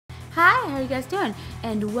Hi, how are you guys doing?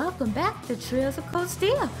 And welcome back to Trails of Cold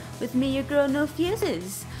Steel with me, your girl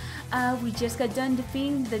NoFuses. We just got done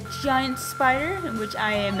defeating the giant spider, which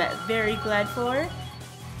I am very glad for.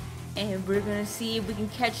 And we're gonna see if we can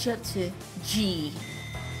catch up to G.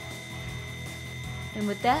 And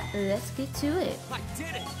with that, let's get to it. I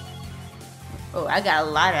did it! Oh, I got a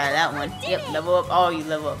lot out of that one. Yep, level up. Oh, you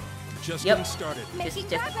level up. Just getting started. Making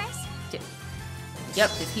progress.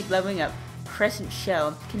 Just keep leveling up. Crescent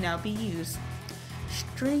Shell can now be used.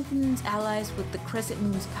 Strengthens allies with the Crescent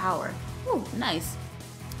Moon's power. Ooh, nice.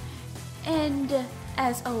 And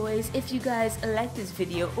as always, if you guys like this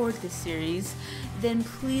video or this series, then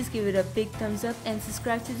please give it a big thumbs up and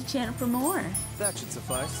subscribe to the channel for more. That should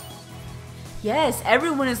suffice. Yes,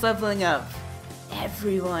 everyone is leveling up.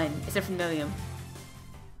 Everyone, except for Milliam.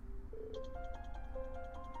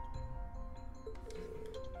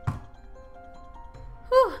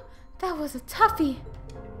 Whew, that was a toughie.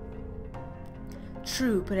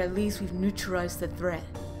 True, but at least we've neutralized the threat.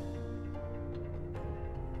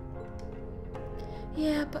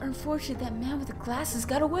 Yeah, but unfortunately that man with the glasses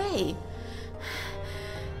got away.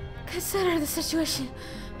 Consider the situation.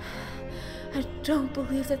 I don't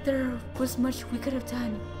believe that there was much we could have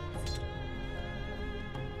done.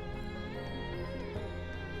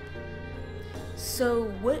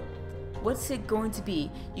 So what's it going to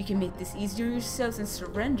be? You can make this easier yourselves and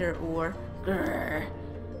surrender, or grrr.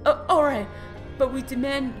 Oh, alright, but we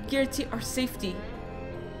guarantee our safety.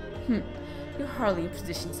 You're hardly in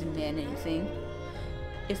position to demand anything.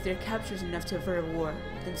 If their capture is enough to avert a war,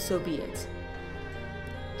 then so be it.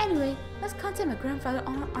 Anyway, let's contact my grandfather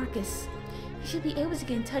on Arcus. He should be able to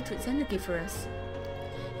get in touch with Xenogate for us.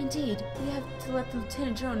 Indeed, we have to let the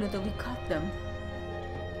Lieutenant General know that we caught them.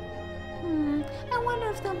 I wonder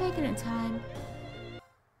if they'll make it in time.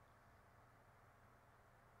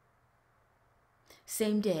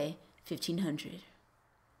 Same day, 1500.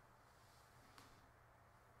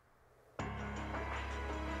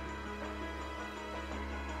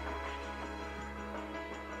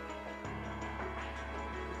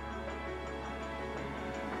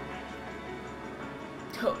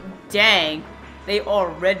 Oh, dang, they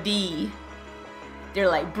already. They're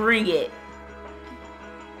like, bring it.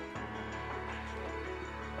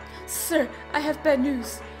 Sir, I have bad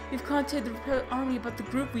news. We've contacted the Rebel Army about the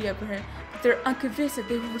group we apprehend, but they're unconvinced that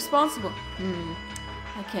they were responsible.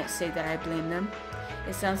 I can't say that I blame them.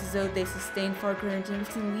 It sounds as though they sustained far greater damage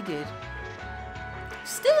than we did.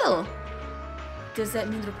 Still! Does that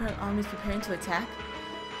mean the Rebel Army is preparing to attack?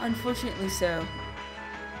 Unfortunately so.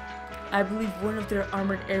 I believe one of their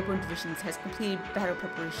armored airborne divisions has completed battle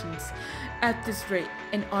preparations. At this rate,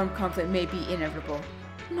 an armed conflict may be inevitable.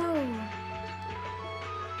 No.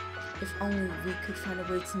 If only we could find a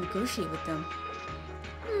way to negotiate with them.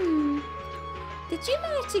 Did you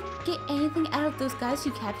manage to get anything out of those guys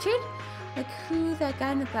you captured? Like who that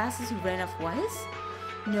guy in the glasses who ran off was?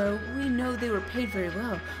 No, we know they were paid very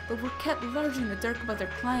well, but we're kept largely in the dark about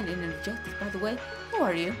their client and their objectives. By the way, who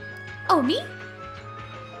are you? Oh, me?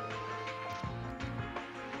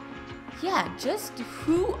 Yeah, just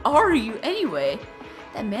who are you anyway?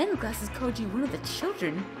 That man in glasses called you one of the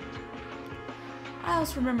children. I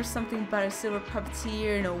also remember something about a silver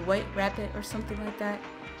puppeteer and a white rabbit or something like that.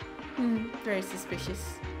 Very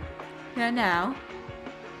suspicious. Now.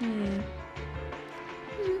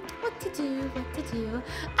 What to do?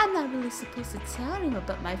 I'm not really supposed to tell him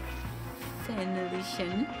about my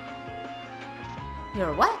affiliation.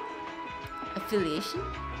 Your what? Affiliation?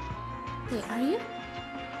 Wait, are you?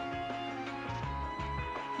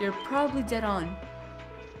 You're probably dead on.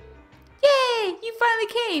 Yay! You finally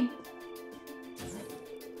came!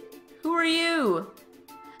 Who are you?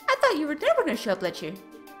 I thought you were never gonna show up, Letcher.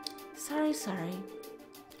 Sorry.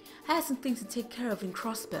 I had some things to take care of in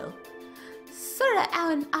Crossbell. Sorta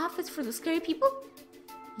out in office for the scary people?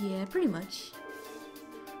 Yeah, pretty much.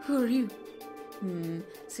 Who are you?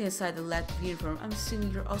 Seeing aside the lack of uniform, I'm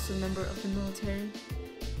assuming you're also a member of the military?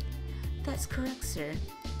 That's correct, sir.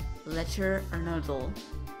 Letcher Arnoldal.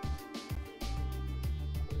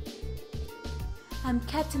 I'm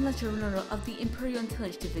Captain Letcher Arnoldal of the Imperial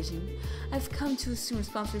Intelligence Division. I've come to assume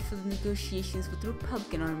responsibility for the negotiations with the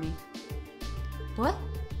Republican Army. What?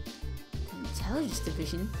 The Intelligence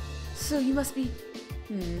Division? So you must be...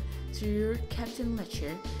 So you're Captain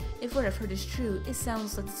Letcher. If what I've heard is true, it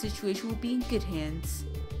sounds like the situation will be in good hands.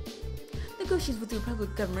 Negotiations with the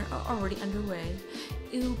Republican government are already underway.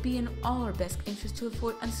 It will be in all our best interest to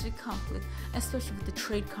avoid unnecessary conflict, especially with the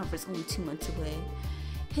trade conference only 2 months away.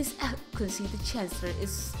 His Excellency the Chancellor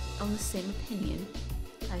is on the same opinion.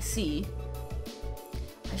 I see.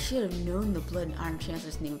 I should have known the Blood and Iron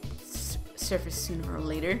Chancellor's name would surface sooner or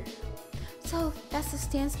later. So that's the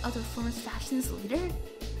stance of the performance fashion's leader?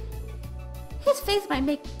 His face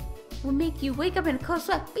will make you wake up in a cold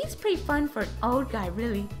sweat, but he's pretty fun for an old guy,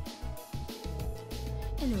 really.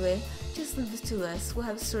 Anyway, just leave this to us. We'll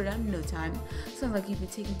have it sorted out in no time. Sounds like you've been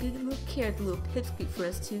taking good little care of the little pipsqueak for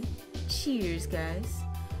us too. Cheers, guys.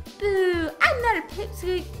 Boo! I'm not a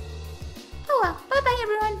pipsqueak! Oh well, bye-bye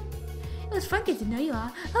everyone! It was fun getting to know you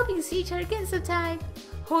all. Hope we can see each other again sometime.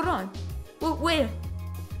 Hold on. Where?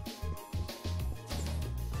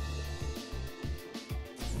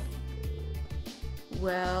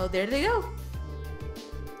 Well, there they go.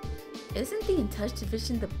 Isn't the Intelligence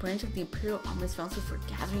Division the branch of the Imperial Army responsible for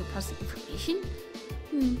gathering and processing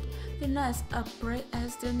information? They're not as upright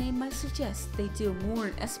as their name might suggest. They deal more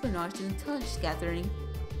in espionage than intelligence gathering.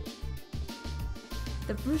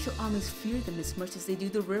 The British armies fear them as much as they do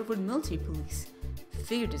the railroad military police.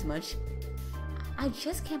 Figured as much. I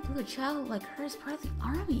just can't believe a child like her is part of the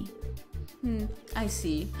army. I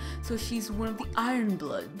see. So she's one of the Iron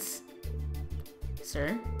Bloods.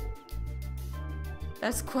 Sir?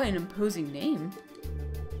 That's quite an imposing name.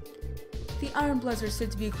 The Iron Bloods are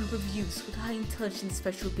said to be a group of youths with high intelligence and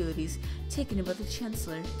special abilities taken in by the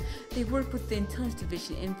Chancellor. They work with the Intelligence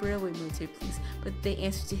Division and Railway Military Police, but they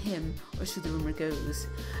answer to him, or so the rumor goes.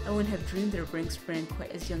 I wouldn't have dreamed their ranks ran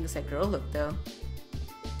quite as young as that girl looked, though.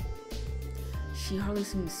 She hardly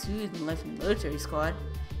seems suited in life in the military squad.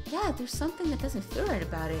 Yeah, there's something that doesn't feel right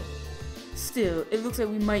about it. Still, it looks like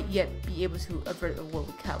we might yet be able to avert a war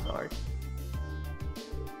with Calvard.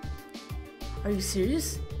 Are you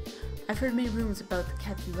serious? I've heard many rumors about the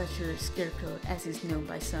Captain Lecturer Scarecrow, as is known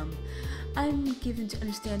by some. I'm given to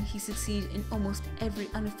understand he succeeded in almost every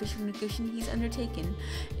unofficial negotiation he's undertaken,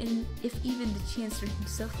 and if even the Chancellor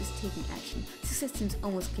himself is taking action, success seems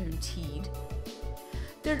almost guaranteed.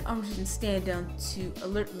 Third Armors can stand down to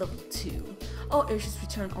Alert Level 2. All airships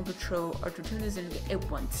returned on patrol are to return to the zone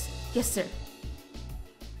at once. Yes, sir.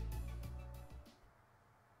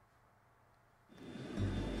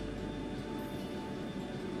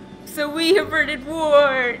 So we averted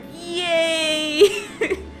war! Yay!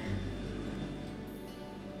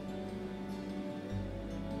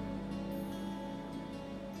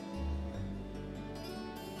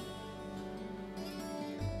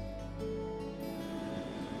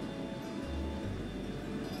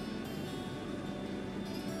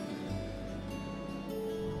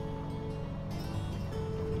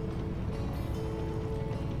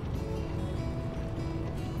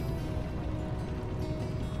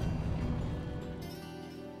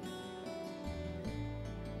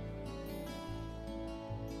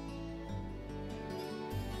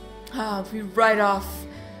 We ride off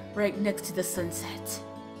right next to the sunset.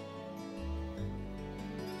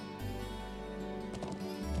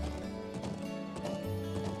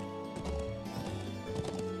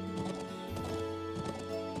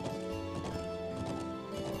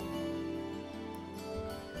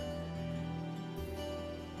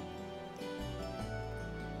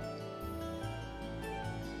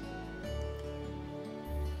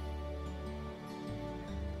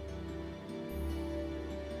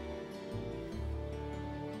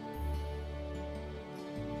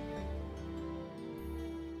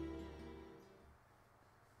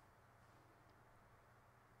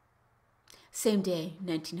 Same day,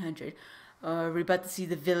 1900. Are we about to see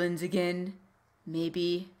the villains again?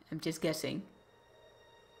 Maybe. I'm just guessing.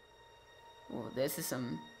 Oh, this is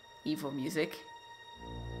some evil music.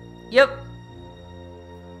 Yep.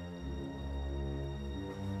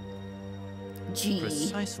 G.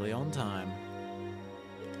 Precisely on time.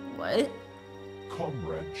 What?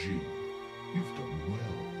 Comrade G, you've done well.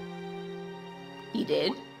 He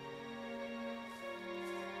did?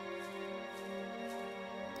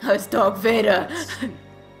 Oh, it's Darth Vader.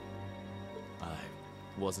 I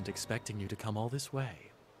wasn't expecting you to come all this way.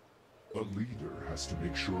 A leader has to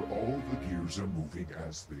make sure all the gears are moving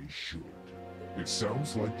as they should. It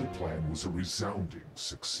sounds like the plan was a resounding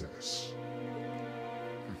success.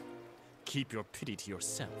 Keep your pity to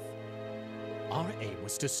yourself. Our aim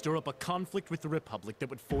was to stir up a conflict with the Republic that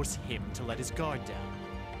would force him to let his guard down.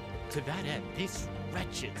 To that end, this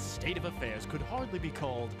wretched state of affairs could hardly be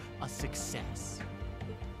called a success.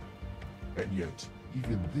 And yet,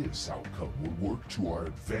 even this outcome will work to our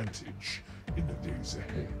advantage in the days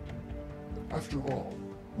ahead. After all,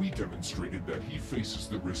 we demonstrated that he faces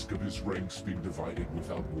the risk of his ranks being divided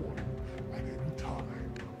without warning at any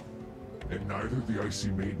time. And neither the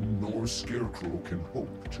Icy Maiden nor Scarecrow can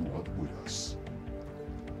hope to outwit us.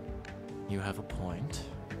 You have a point.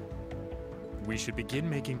 We should begin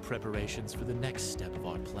making preparations for the next step of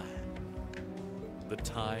our plan. The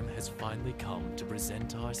time has finally come to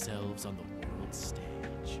present ourselves on the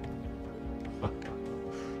stage.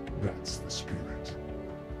 That's the spirit.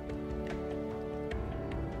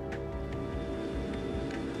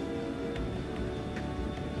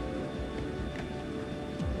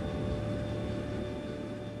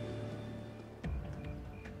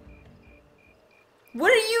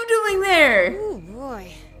 What are you doing there? Ooh,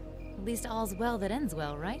 boy. At least all's well that ends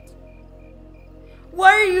well, right?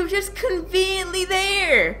 Why are you just conveniently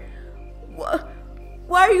there?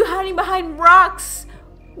 Why are you hiding behind rocks?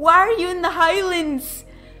 Why are you in the Highlands?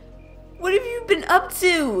 What have you been up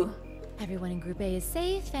to? Everyone in Group A is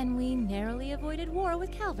safe, and we narrowly avoided war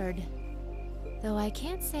with Calvard. Though I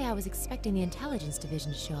can't say I was expecting the intelligence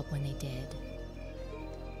division to show up when they did.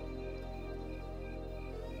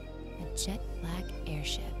 A jet black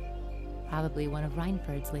airship. Probably one of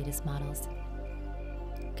Reinford's latest models.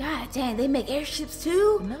 God dang, they make airships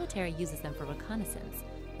too? The military uses them for reconnaissance.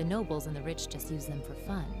 The nobles and the rich just use them for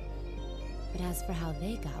fun. But as for how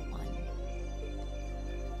they got one...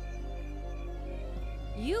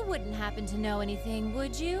 You wouldn't happen to know anything,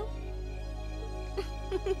 would you?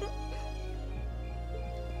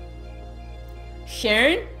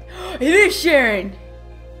 Sharon? It is Sharon!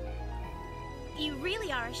 You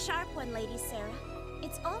really are a sharp one, Lady Sarah.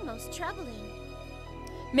 It's almost troubling.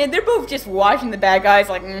 Man, they're both just watching the bad guys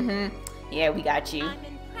like, yeah, we got you. I'm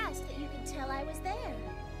impressed that you could tell I was there.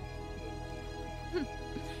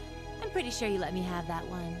 I'm pretty sure you let me have that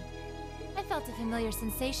one. I felt a familiar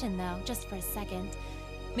sensation, though, just for a second.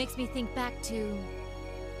 Makes me think back to...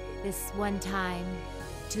 this one time,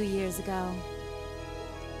 2 years ago.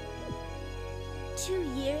 2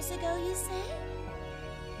 years ago, you say?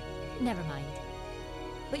 Never mind.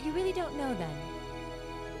 But you really don't know, then?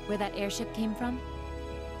 Where that airship came from?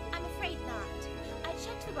 I'm afraid not. I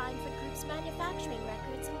checked the Reinford Group's manufacturing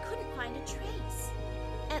records and couldn't find a trace.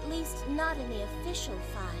 At least, not in the official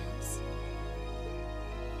files.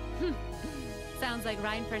 Sounds like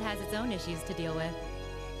Reinford has its own issues to deal with.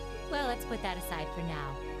 Well, let's put that aside for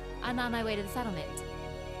now. I'm on my way to the settlement.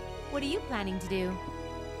 What are you planning to do?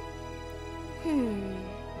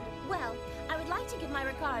 Well, I would like to give my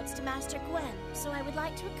regards to Master Gwen, so I would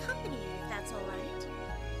like to accompany you if that's all right.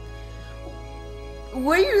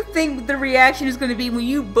 What do you think the reaction is going to be when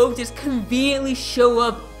you both just conveniently show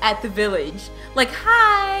up at the village? Like,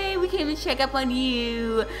 hi, we came to check up on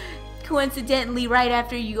you. Coincidentally, right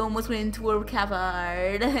after you almost went into a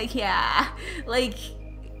cavern. Yeah. Like,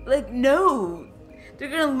 no. They're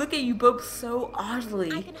going to look at you both so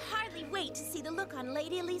oddly. I can hardly wait to see the look on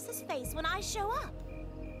Lady Elisa's face when I show up.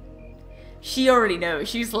 She already knows.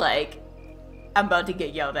 She's like, I'm about to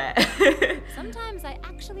get yelled at. Sometimes I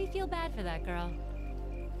actually feel bad for that girl.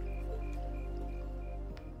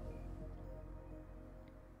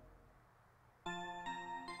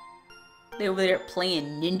 They over there playing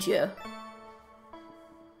ninja.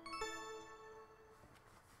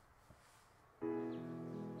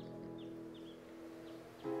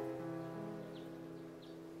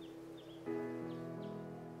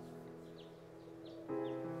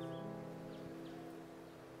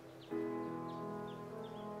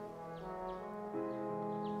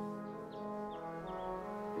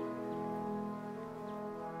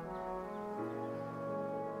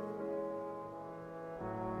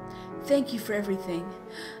 Thank you for everything.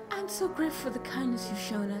 I'm so grateful for the kindness you've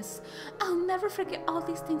shown us. I'll never forget all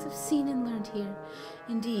these things I've seen and learned here.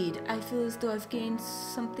 Indeed, I feel as though I've gained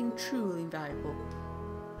something truly valuable.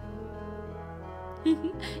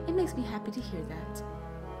 It makes me happy to hear that.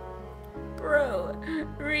 Bro,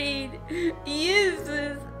 Reed,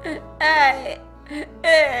 uses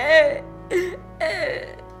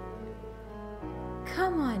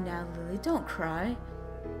Come on now, Lily, don't cry.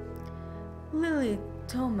 Lily,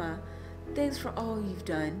 Toma, thanks for all you've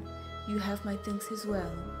done. You have my thanks as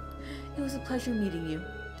well. It was a pleasure meeting you.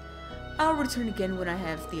 I'll return again when I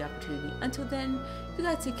have the opportunity. Until then, you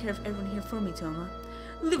gotta take care of everyone here for me, Toma.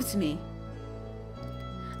 Leave it to me.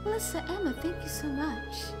 Alyssa, Emma, thank you so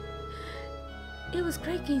much. It was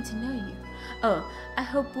great getting to know you. Oh, I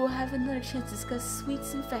hope we'll have another chance to discuss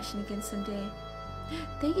sweets and fashion again someday.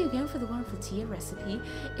 Thank you again for the wonderful tea recipe.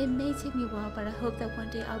 It may take me a while, but I hope that one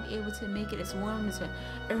day I'll be able to make it as warm and as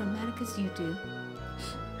aromatic as you do.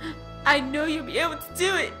 I know you'll be able to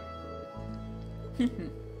do it!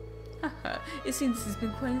 It seems this has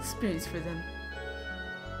been quite an experience for them.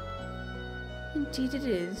 Indeed it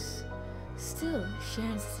is. Still,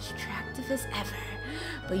 Sharon's as attractive as ever.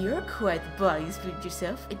 But you're quite the body you speak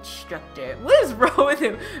yourself, instructor. What is wrong with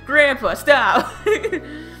him? Grandpa, stop!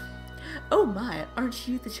 Oh my, aren't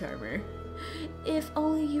you the charmer? If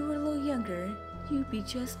only you were a little younger, you'd be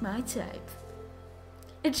just my type.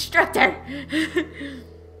 Instructor!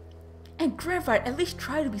 And Grandfather, at least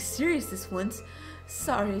try to be serious this once.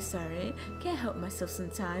 Sorry. Can't help myself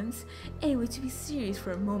sometimes. Anyway, to be serious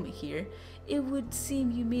for a moment here, it would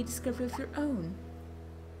seem you made a discovery of your own.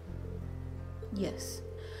 Yes.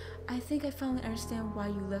 I think I finally understand why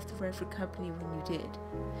you left the Redford Company when you did.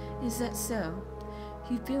 Is that so?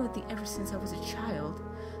 You've been with me ever since I was a child,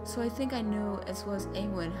 so I think I know as well as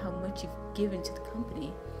anyone how much you've given to the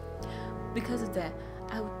company. Because of that,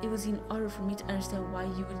 it was in order for me to understand why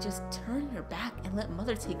you would just turn your back and let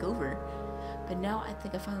Mother take over. But now I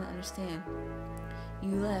think I finally understand.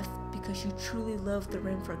 You left because you truly loved the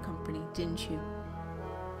Redford Company, didn't you?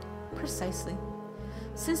 Precisely.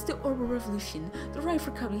 Since the Orbital Revolution, the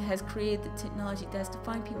Redford Company has created the technology that has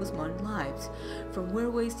defined people's modern lives. From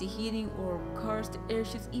railways to heating or cars to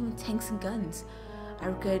airships, even tanks and guns. I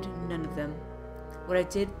regret none of them. What I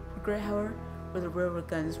did regret, however, were the railroad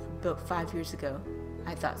guns built 5 years ago.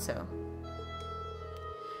 I thought so.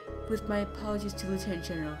 With my apologies to Lieutenant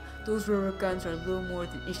General, those railroad guns are little more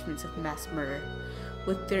than instruments of mass murder.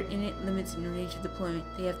 With their innate limits and range of deployment,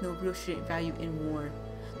 they have no real strategic value in war.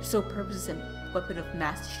 Their sole purpose is a weapon of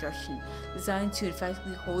mass destruction, designed to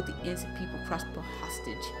effectively hold the innocent people crossbow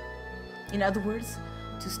hostage. In other words,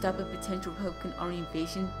 to stop a potential Republican army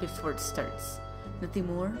invasion before it starts. Nothing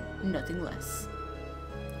more, nothing less.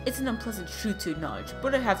 It's an unpleasant truth to acknowledge,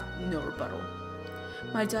 but I have no rebuttal.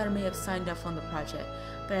 My daughter may have signed off on the project,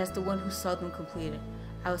 but as the one who saw them completed,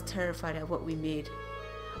 I was terrified at what we made.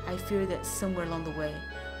 I fear that somewhere along the way,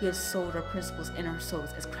 we have sold our principles and our souls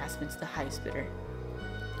as craftsmen to the highest bidder.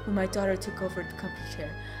 When my daughter took over the company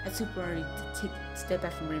chair, I took priority to take a step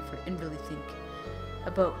back from Rainford and really think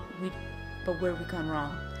about where we've gone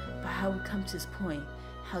wrong, about how we come to this point,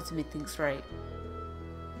 how to make things right.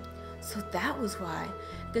 So that was why.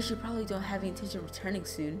 Guess you probably don't have any intention of returning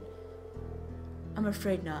soon. I'm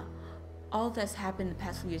afraid not. All that's happened in the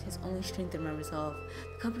past few years has only strengthened my resolve.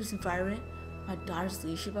 The company's environment, my daughter's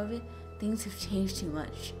leadership of it, things have changed too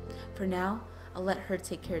much. For now, I'll let her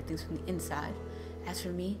take care of things from the inside. As for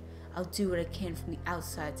me, I'll do what I can from the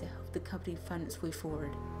outside to help the company find its way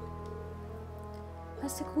forward.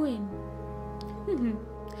 Master Quinn.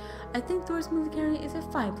 I think Thor's military is a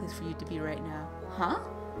fine place for you to be right now. Huh?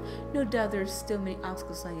 No doubt there are still many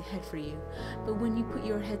obstacles lying ahead for you, but when you put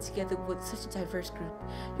your head together with such a diverse group,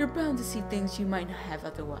 you're bound to see things you might not have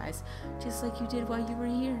otherwise, just like you did while you were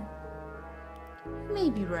here. You may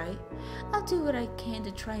be right. I'll do what I can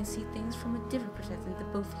to try and see things from a different perspective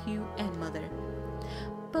than both you and Mother.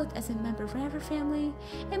 Both as a member of our family,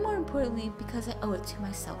 and more importantly, because I owe it to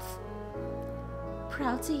myself.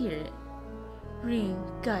 Proud to hear it. Ring,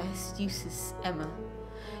 Gaius, Eustace, Emma.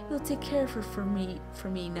 You'll take care of her for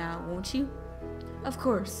me now, won't you? Of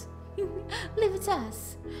course. Leave it to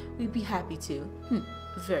us. We'd be happy to.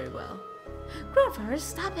 Very well. Grandfather,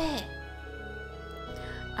 stop it.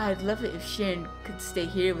 I'd love it if Sharon could stay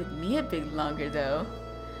here with me a bit longer, though.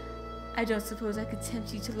 I don't suppose I could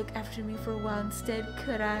tempt you to look after me for a while instead,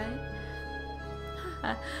 could I?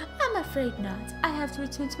 I'm afraid not. I have to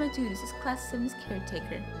return to my duties as Class 7's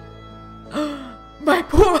caretaker. My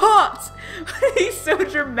poor heart! He's so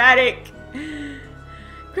dramatic!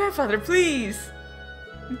 Grandfather, please!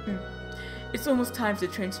 It's almost time for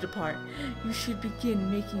the train to depart. You should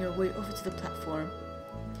begin making your way over to the platform.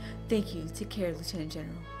 Thank you. Take care, Lieutenant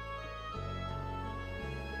General.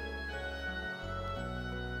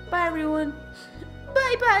 Bye, everyone.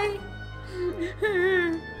 Bye-bye.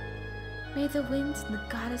 May the winds and the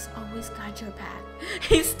goddess always guide your path.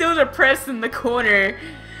 He's still depressed in the corner.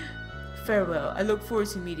 Farewell. I look forward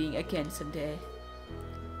to meeting again someday.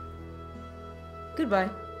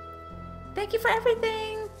 Goodbye. Thank you for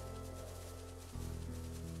everything.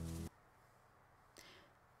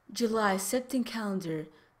 July September calendar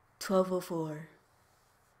 1204.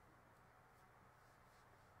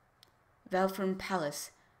 Valfram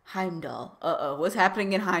Palace, Heimdall. Uh-oh, what's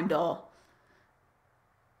happening in Heimdall?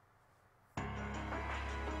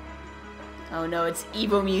 Oh no, it's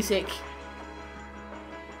evil music.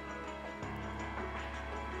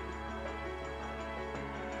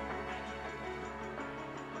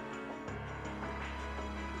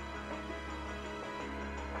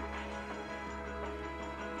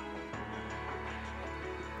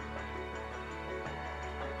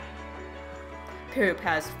 Imperial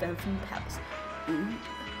Palace, Valfram Palace. Ooh.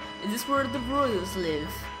 Is this where the royals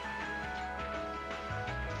live?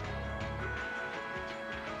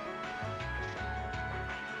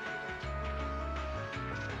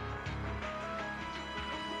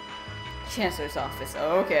 Chancellor's office.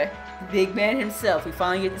 Oh, okay. The big man himself. We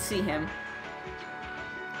finally get to see him.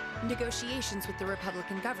 Negotiations with the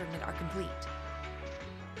Republican government are complete.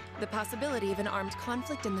 The possibility of an armed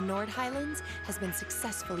conflict in the Nord Highlands has been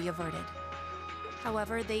successfully averted.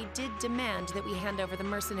 However, they did demand that we hand over the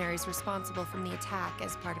mercenaries responsible from the attack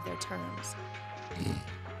as part of their terms.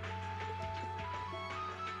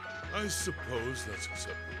 I suppose that's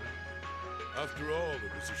acceptable. After all,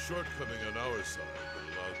 it was a shortcoming on our side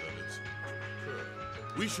that allowed that incident to occur.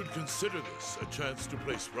 We should consider this a chance to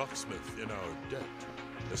place Rocksmith in our debt,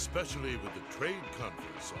 especially with the trade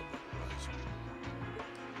conference on the horizon.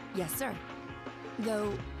 Yes, sir.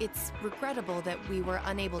 Though it's regrettable that we were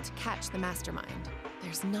unable to catch the mastermind.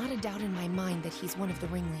 There's not a doubt in my mind that he's one of the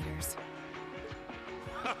ringleaders.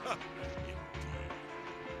 Indeed.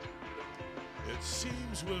 It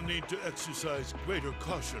seems we'll need to exercise greater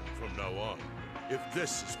caution from now on, if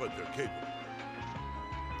this is what they're capable.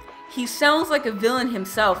 He sounds like a villain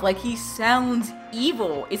himself, like he sounds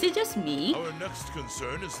evil. Is it just me? Our next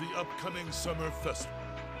concern is the upcoming summer festival.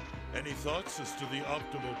 Any thoughts as to the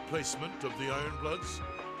optimal placement of the Ironbloods?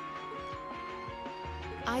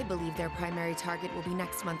 I believe their primary target will be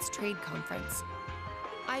next month's trade conference.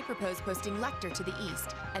 I propose posting Lecter to the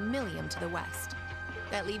east and Millium to the west.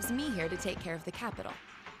 That leaves me here to take care of the capital.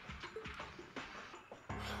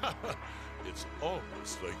 It's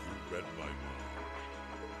almost like you read my mind.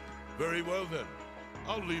 Very well then.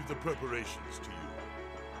 I'll leave the preparations to you.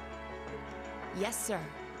 Yes, sir.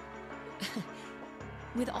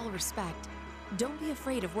 With all respect, don't be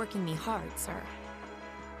afraid of working me hard, sir.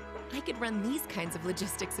 I could run these kinds of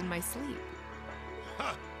logistics in my sleep.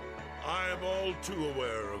 Ha! I am all too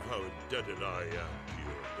aware of how indebted I am to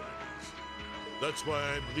your abilities. That's why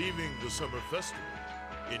I'm leaving the summer festival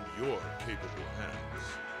in your capable hands.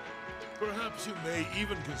 Perhaps you may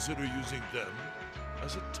even consider using them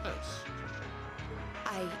as a test.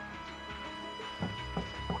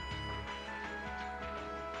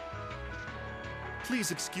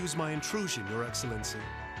 Please excuse my intrusion, Your Excellency.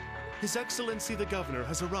 His Excellency the Governor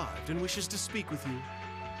has arrived and wishes to speak with you.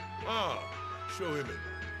 Ah, show him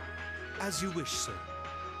in. As you wish, sir.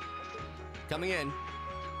 Coming in.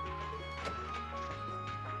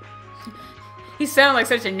 He sounds like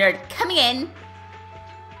such a nerd. Coming in.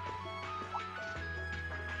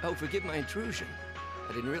 Oh, forgive my intrusion.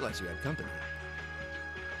 I didn't realize you had company.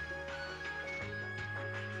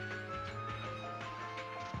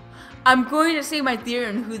 I'm going to say my theory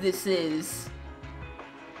on who this is.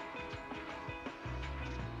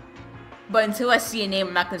 But until I see a name,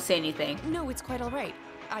 I'm not going to say anything. No, it's quite all right.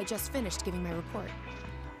 I just finished giving my report.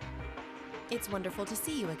 It's wonderful to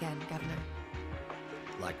see you again, Governor.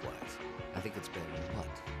 Likewise. I think it's been, what,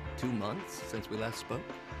 2 months since we last spoke?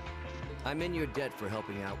 I'm in your debt for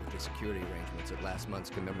helping out with the security arrangements at last month's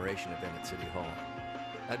commemoration event at City Hall.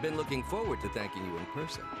 I'd been looking forward to thanking you in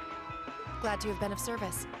person. Glad to have been of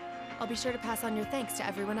service. I'll be sure to pass on your thanks to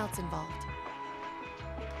everyone else involved.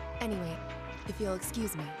 Anyway, if you'll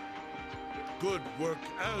excuse me. Good work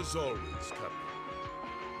as always, Captain.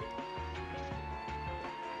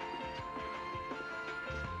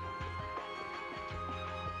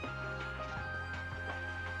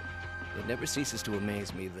 It never ceases to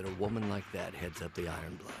amaze me that a woman like that heads up the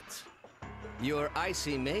Ironbloods. Your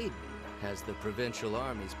icy maiden has the provincial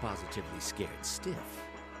armies positively scared stiff.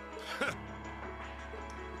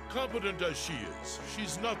 Competent as she is,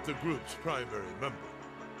 she's not the group's primary member.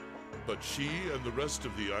 But she and the rest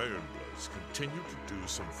of the Ironbloods continue to do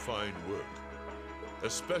some fine work,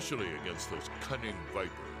 especially against those cunning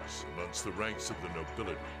vipers amongst the ranks of the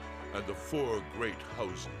nobility and the 4 great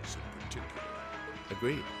houses in particular.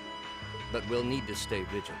 Agreed. But we'll need to stay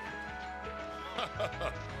vigilant.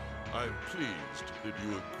 I'm pleased that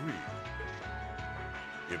you agree,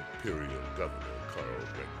 Imperial Governor Carl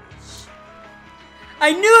Regnitz.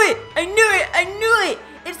 I knew it! I knew it! I knew it!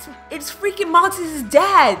 It's freaking Maltes's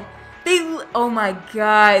dad! Oh my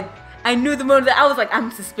god. I knew the moment that I was like, I'm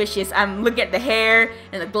suspicious. I'm looking at the hair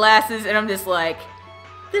and the glasses and I'm just like,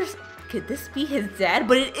 could this be his dad?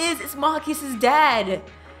 But it is, it's Maltes's dad.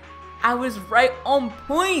 I was right on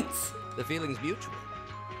point. The feeling's mutual.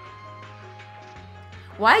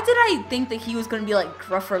 Why did I think that he was going to be like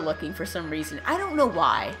gruffer looking for some reason? I don't know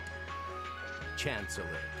why.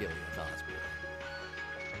 Chancellor Gilead Osborne.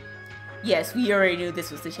 Yes, we already knew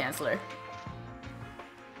this was the Chancellor.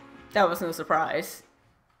 That was no surprise.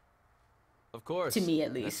 Of course. To me,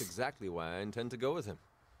 at least. That's exactly why I intend to go with him.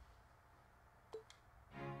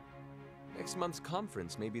 Next month's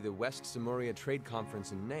conference may be the West Samoria Trade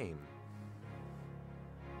Conference in name.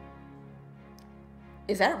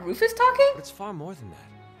 Is that Rufus talking? But it's far more than that.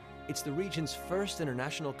 It's the region's first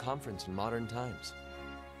international conference in modern times.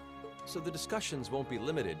 So the discussions won't be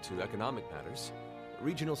limited to economic matters.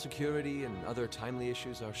 Regional security and other timely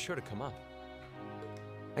issues are sure to come up.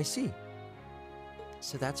 I see.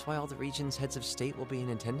 So that's why all the region's heads of state will be in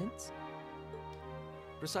attendance?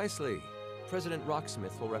 Precisely. President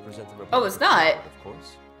Rocksmith will represent the Republic. Oh, it's not? Of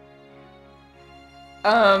course.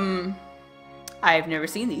 I've never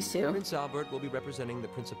seen these two. Prince Albert will be representing the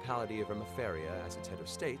Principality of Remiferia as its head of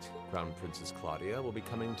state. Crown Princess Claudia will be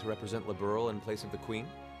coming to represent Liberl in place of the Queen.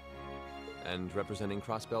 And representing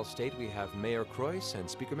Crossbell State, we have Mayor Croyce and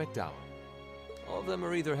Speaker McDowell. All of them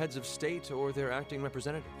are either heads of state or their acting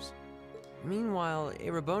representatives. Meanwhile,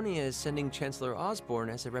 Erebonia is sending Chancellor Osborne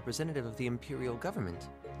as a representative of the Imperial government.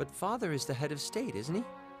 But Father is the head of state, isn't he?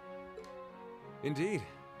 Indeed.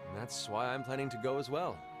 And that's why I'm planning to go as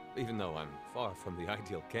well, even though I'm far from the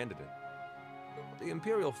ideal candidate. The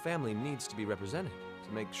Imperial family needs to be represented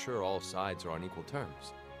to make sure all sides are on equal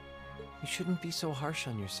terms. You shouldn't be so harsh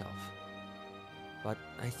on yourself. But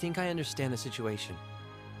I think I understand the situation.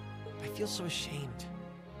 I feel so ashamed.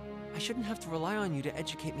 I shouldn't have to rely on you to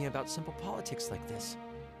educate me about simple politics like this.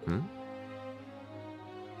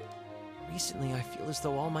 Recently, I feel as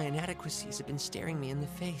though all my inadequacies have been staring me in the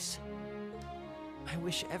face. I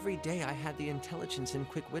wish every day I had the intelligence and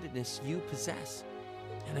quick-wittedness you possess.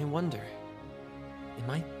 And I wonder, am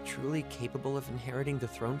I truly capable of inheriting the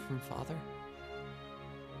throne from Father?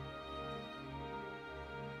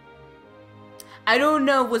 I don't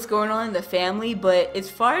know what's going on in the family, but as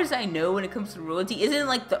far as I know, when it comes to royalty, isn't it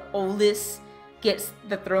like the oldest gets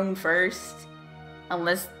the throne first,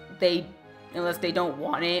 unless they don't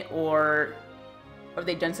want it, or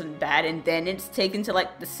they've done something bad, and then it's taken to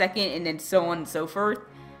like the second, and then so on and so forth.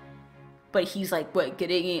 But he's like, what,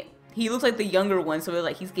 getting it? He looks like the younger one, so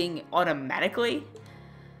like he's getting it automatically.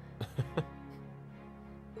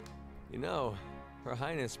 You know, Her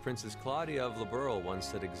Highness Princess Claudia of Liberl once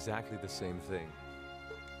said exactly the same thing.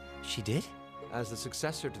 She did? As the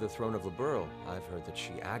successor to the throne of Liberl, I've heard that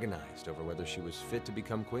she agonized over whether she was fit to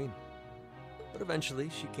become queen. But eventually,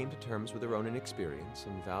 she came to terms with her own inexperience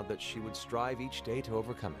and vowed that she would strive each day to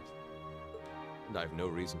overcome it. And I have no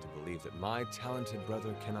reason to believe that my talented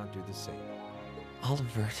brother cannot do the same.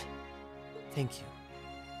 Oliver, thank you.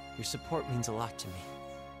 Your support means a lot to me.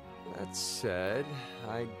 That said,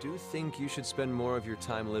 I do think you should spend more of your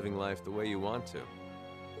time living life the way you want to.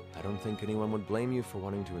 I don't think anyone would blame you for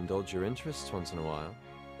wanting to indulge your interests once in a while.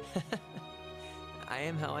 I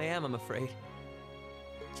am how I am, I'm afraid.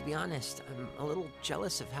 To be honest, I'm a little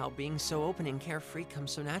jealous of how being so open and carefree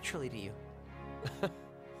comes so naturally to you.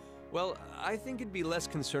 Well, I think it'd be less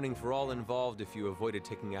concerning for all involved if you avoided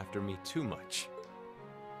taking after me too much.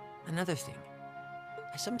 Another thing.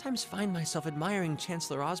 I sometimes find myself admiring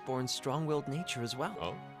Chancellor Osborne's strong-willed nature as well.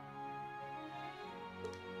 Oh?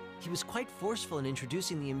 He was quite forceful in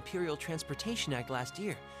introducing the Imperial Transportation Act last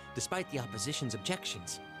year, despite the opposition's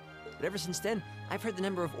objections. But ever since then, I've heard the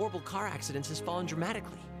number of orbital car accidents has fallen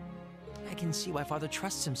dramatically. I can see why Father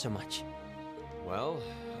trusts him so much. Well,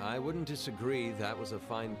 I wouldn't disagree that was a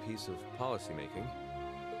fine piece of policymaking.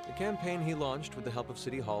 The campaign he launched with the help of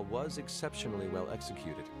City Hall was exceptionally well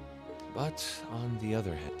executed. But on the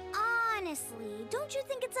other hand... Honestly, don't you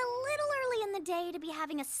think it's a little early in the day to be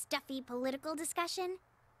having a stuffy political discussion?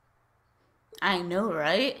 I know,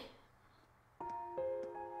 right?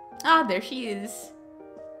 Ah, there she is.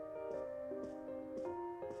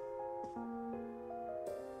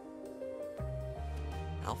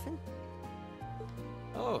 Alphen?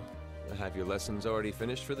 Oh, have your lessons already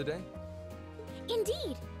finished for the day?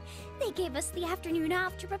 Indeed. They gave us the afternoon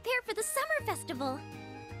off to prepare for the summer festival.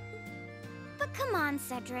 But come on,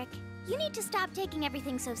 Cedric. You need to stop taking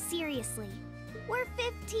everything so seriously. We're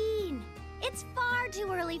 15. It's far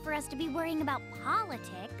too early for us to be worrying about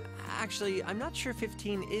politics. Actually, I'm not sure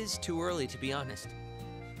 15 is too early, to be honest.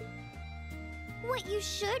 What you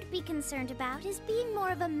should be concerned about is being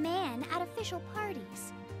more of a man at official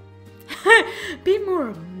parties. Be more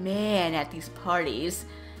a man at these parties.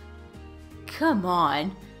 Come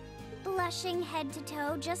on. Blushing head to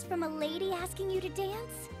toe just from a lady asking you to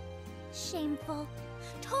dance? Shameful.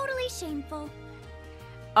 Totally shameful.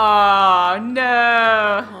 Oh,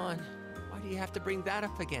 no. Come on. Why do you have to bring that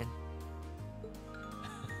up again?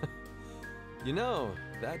 You know,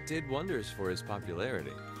 that did wonders for his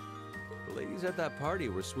popularity. The ladies at that party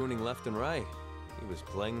were swooning left and right. He was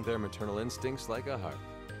playing their maternal instincts like a harp.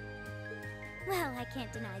 Well, I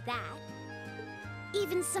can't deny that.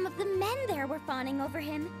 Even some of the men there were fawning over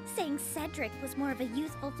him, saying Cedric was more of a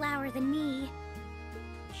youthful flower than me.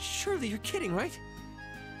 Surely you're kidding, right?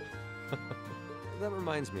 That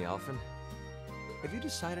reminds me, Alphen. Have you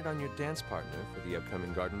decided on your dance partner for the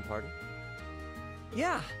upcoming garden party?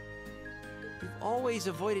 Yeah. We've always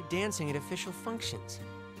avoided dancing at official functions.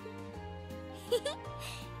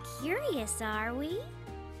 Curious, are we?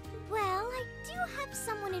 Well, I do have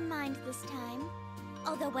someone in mind this time.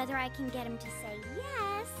 Although whether I can get him to say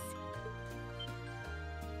yes...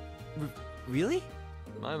 Really?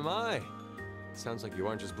 My. Sounds like you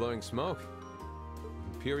aren't just blowing smoke.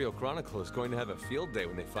 Imperial Chronicle is going to have a field day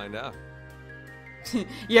when they find out.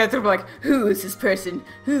 Yeah, they're like, who is this person?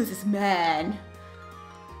 Who is this man?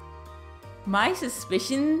 My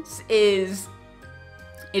suspicions is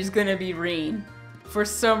it's gonna be Reen. For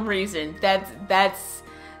some reason. That's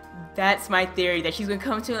my theory, that she's gonna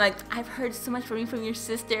come to me like, I've heard so much from you from your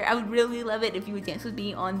sister. I would really love it if you would dance with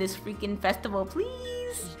me on this freaking festival,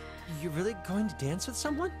 please. You're really going to dance with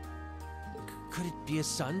someone? Could it be a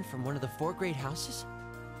son from one of the 4 great houses?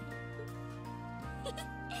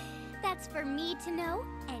 That's for me to know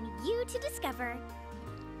and you to discover.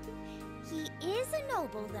 He is a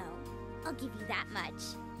noble, though. I'll give you that much.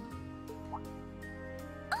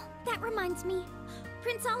 Oh, that reminds me.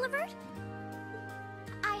 Prince Oliver?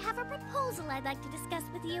 I have a proposal I'd like to discuss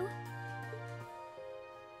with you.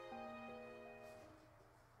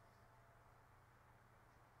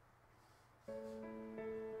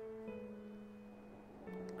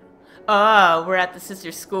 Ah, we're at the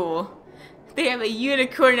sister school. They have a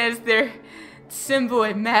unicorn as their symbol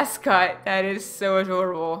and mascot. That is so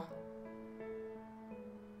adorable.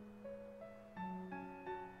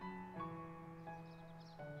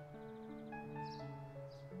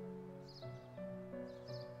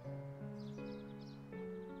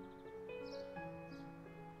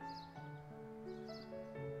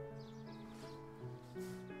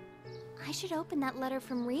 I should open that letter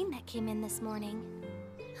from Reen that came in this morning.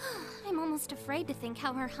 I'm almost afraid to think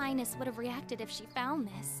how Her Highness would have reacted if she found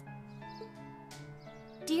this.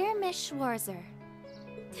 Dear Miss Schwarzer.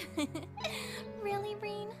 Really,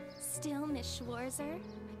 Reen? Still Miss Schwarzer?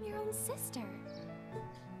 I'm your own sister.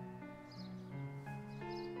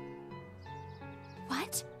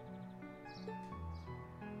 What?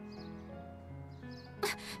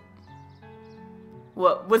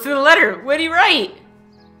 What's in the letter? What did he write?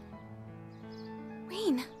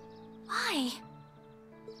 Reen, why?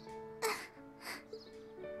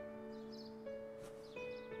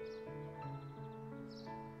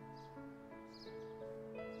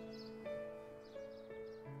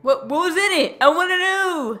 What was in it? I want to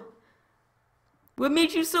know. What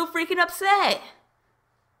made you so freaking upset?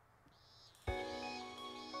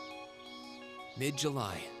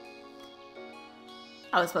 Mid-July.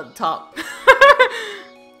 I was about to talk.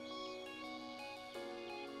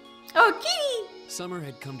 Oh, kitty! Summer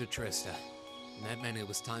had come to Trista, and that meant it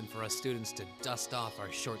was time for us students to dust off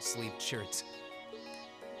our short-sleeved shirts.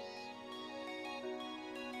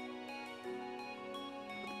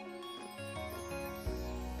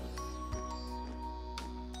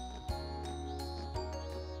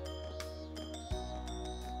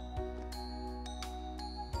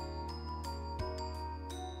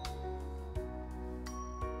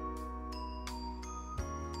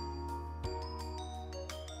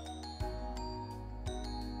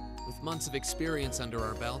 With months of experience under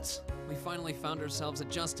our belts, we finally found ourselves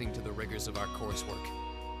adjusting to the rigors of our coursework.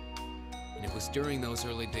 And it was during those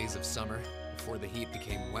early days of summer, before the heat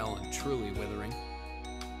became well and truly withering,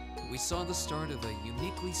 that we saw the start of a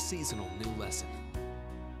uniquely seasonal new lesson.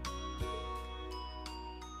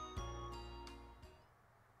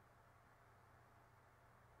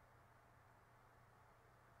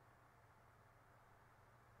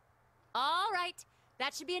 All right,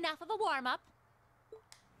 that should be enough of a warm-up.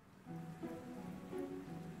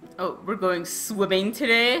 Oh, we're going swimming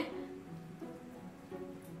today?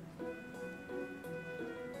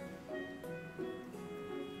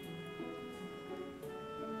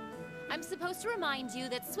 I'm supposed to remind you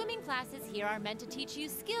that swimming classes here are meant to teach you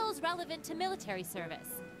skills relevant to military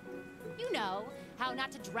service. You know, how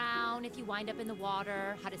not to drown if you wind up in the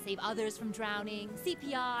water, how to save others from drowning,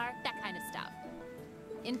 CPR, that kind of stuff.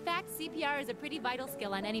 In fact, CPR is a pretty vital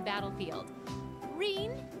skill on any battlefield.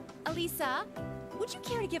 Reen, Elisa, would you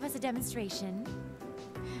care to give us a demonstration?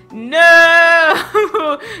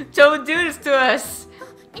 No! Don't do this to us!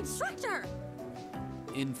 Instructor!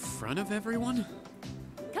 In front of everyone?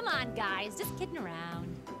 Come on, guys, just kidding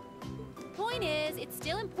around. Point is, it's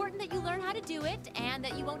still important that you learn how to do it and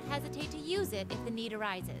that you won't hesitate to use it if the need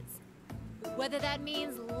arises. Whether that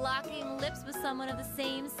means locking lips with someone of the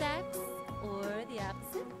same sex or the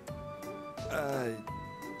opposite.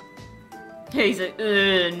 He's like,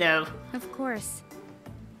 no. Of course.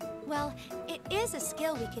 Well, it is a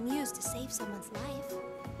skill we can use to save someone's life.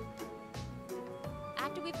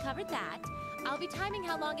 After we've covered that, I'll be timing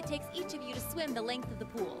how long it takes each of you to swim the length of the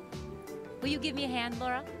pool. Will you give me a hand,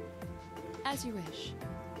 Laura? As you wish.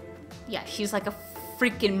 Yeah, she's like a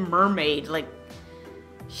freaking mermaid. Like,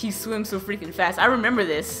 She swims so freaking fast. I remember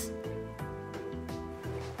this.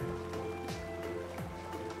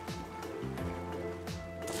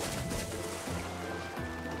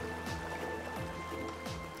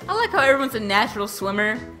 I like how everyone's a natural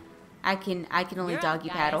swimmer. I can only doggy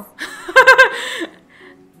paddle.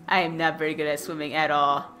 I am not very good at swimming at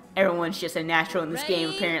all. Everyone's just a natural in this game,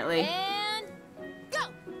 apparently. And go!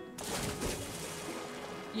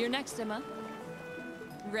 You're next, Emma.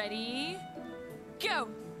 Ready? Go!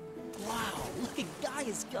 Wow, look at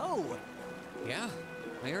guys go! Yeah,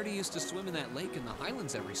 I already used to swim in that lake in the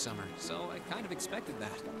Highlands every summer, so I kind of expected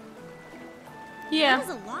that. Yeah. She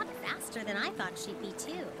was a lot faster than I thought she'd be,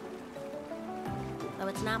 too. Though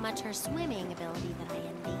it's not much her swimming ability that I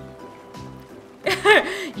envy.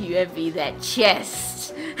 You envy that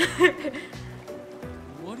chest.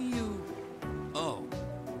 What do you... Oh.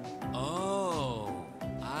 Oh,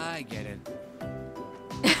 I get it.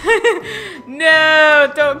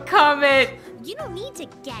 No, don't comment. You don't need to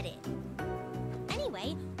get it.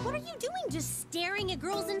 Anyway, what are you doing just staring at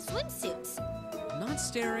girls in swimsuits? I'm not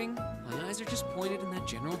staring. My eyes are just pointed in that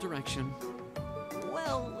general direction.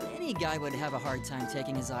 Well, any guy would have a hard time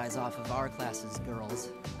taking his eyes off of our class's girls.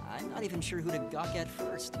 I'm not even sure who to gawk at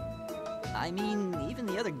first. I mean, even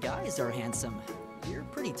the other guys are handsome. You're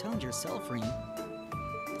pretty toned yourself, Reem.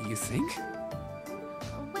 You think?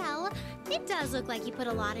 Well, it does look like you put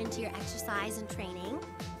a lot into your exercise and training.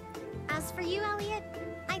 As for you, Elliot,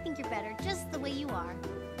 I think you're better just the way you are.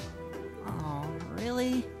 Oh,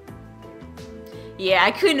 really? Yeah,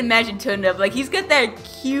 I couldn't imagine toned up. Like, he's got that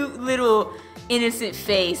cute little innocent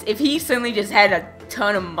face. If he suddenly just had a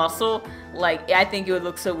ton of muscle, like, I think it would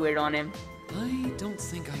look so weird on him. I don't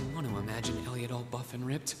think I want to imagine Elliot all buff and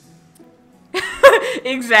ripped.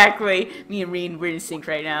 Exactly. Me and Reen, we're in sync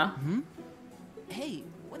right now. Hmm? Hey,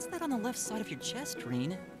 what's that on the left side of your chest,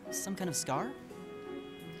 Reen? Some kind of scar?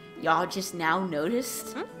 Y'all just now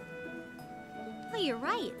noticed? Hmm? Oh, you're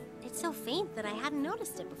right. It's so faint that I hadn't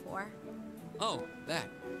noticed it before. Oh, that.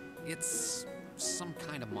 It's some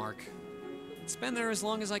kind of mark. It's been there as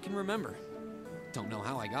long as I can remember. Don't know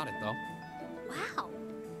how I got it, though. Wow.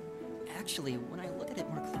 Actually, when I look at it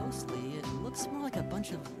more closely, it looks more like a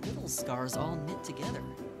bunch of little scars all knit together.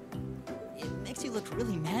 It makes you look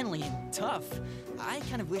really manly and tough. I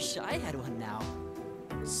kind of wish I had one now.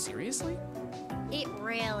 Seriously? It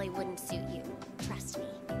really wouldn't suit you. Trust me.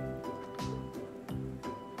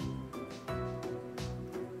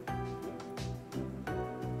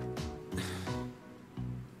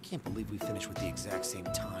 Can't believe we finished with the exact same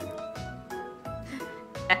time.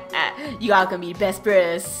 You all gonna be best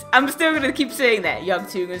bros. I'm still gonna keep saying that. Y'all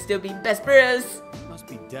two gonna still be best bros. We must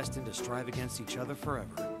be destined to strive against each other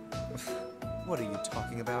forever. What are you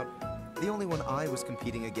talking about? The only one I was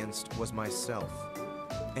competing against was myself.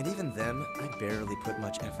 And even then, I barely put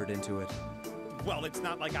much effort into it. Well, it's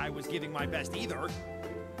not like I was giving my best either.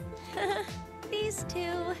 These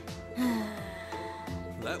two.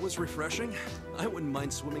 That was refreshing. I wouldn't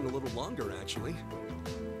mind swimming a little longer, actually.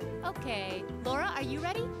 Okay, Laura, are you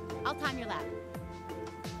ready? I'll time your lap.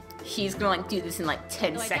 She's gonna like do this in like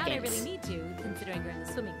 10 Though I seconds. doubt I really need to, considering you're in the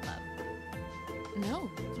swimming club.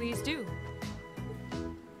 No, please do.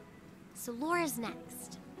 So Laura's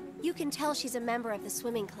next. You can tell she's a member of the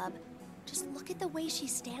swimming club. Just look at the way she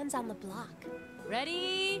stands on the block.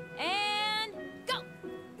 Ready, and go!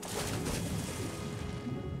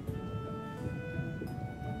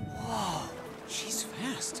 Whoa, she's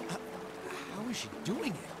fast. How is she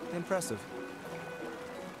doing it? Impressive.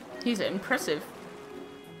 He's impressive.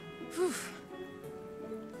 Whew.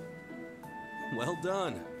 Well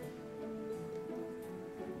done.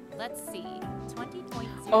 Let's see, 20.0.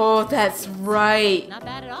 Oh, that's right. Not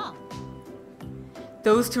bad at all.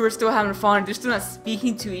 Those two are still having fun. They're still not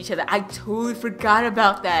speaking to each other. I totally forgot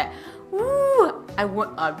about that. Woo! I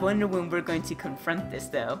wonder when we're going to confront this,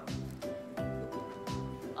 though.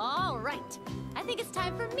 All right, I think it's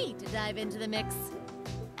time for me to dive into the mix.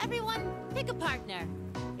 Everyone, pick a partner.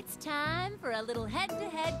 It's time for a little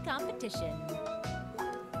head-to-head competition.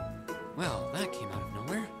 Well, that came out of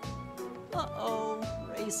nowhere. Uh-oh,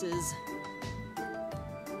 races.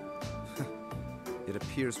 It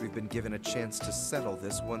appears we've been given a chance to settle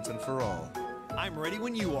this once and for all. I'm ready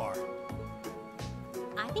when you are.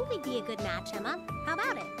 I think we'd be a good match, Emma. How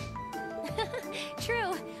about it?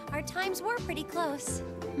 True, our times were pretty close.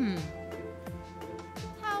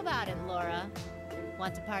 How about it, Laura?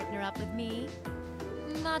 Want to partner up with me?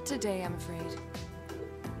 Not today, I'm afraid.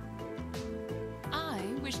 I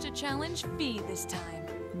wish to challenge Fee this time.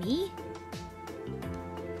 Me?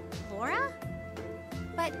 Laura?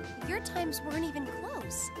 But your times weren't even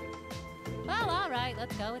close. Well, all right,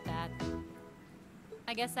 let's go with that.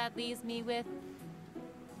 I guess that leaves me with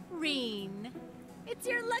Reen. It's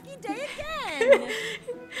your lucky day again.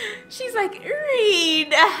 She's like, Reen,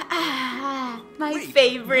 my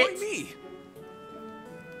favorite. Why me?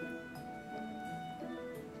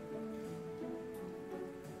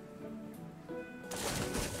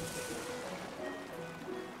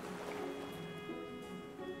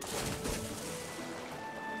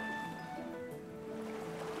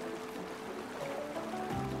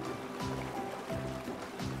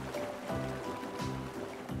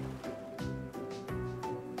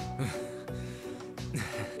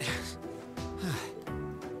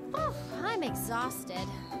 I'm exhausted.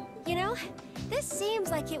 You know, this seems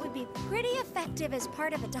like it would be pretty effective as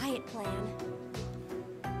part of a diet plan.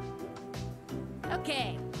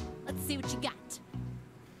 Okay, let's see what you got.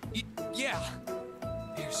 Yeah.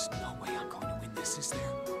 There's no way I'm going to win this, is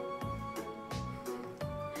there?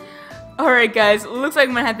 Alright guys, looks like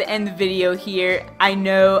I'm gonna have to end the video here. I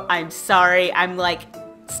know, I'm sorry, I'm like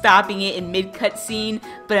stopping it in mid cutscene,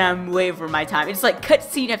 but I'm way over my time. It's like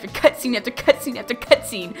cutscene after cutscene after cutscene after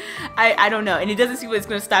cutscene. I don't know, and it doesn't seem like it's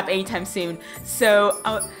gonna stop anytime soon. So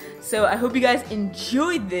I hope you guys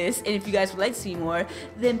enjoyed this, and if you guys would like to see more,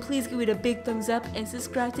 then please give it a big thumbs up and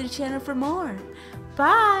subscribe to the channel for more.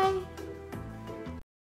 Bye!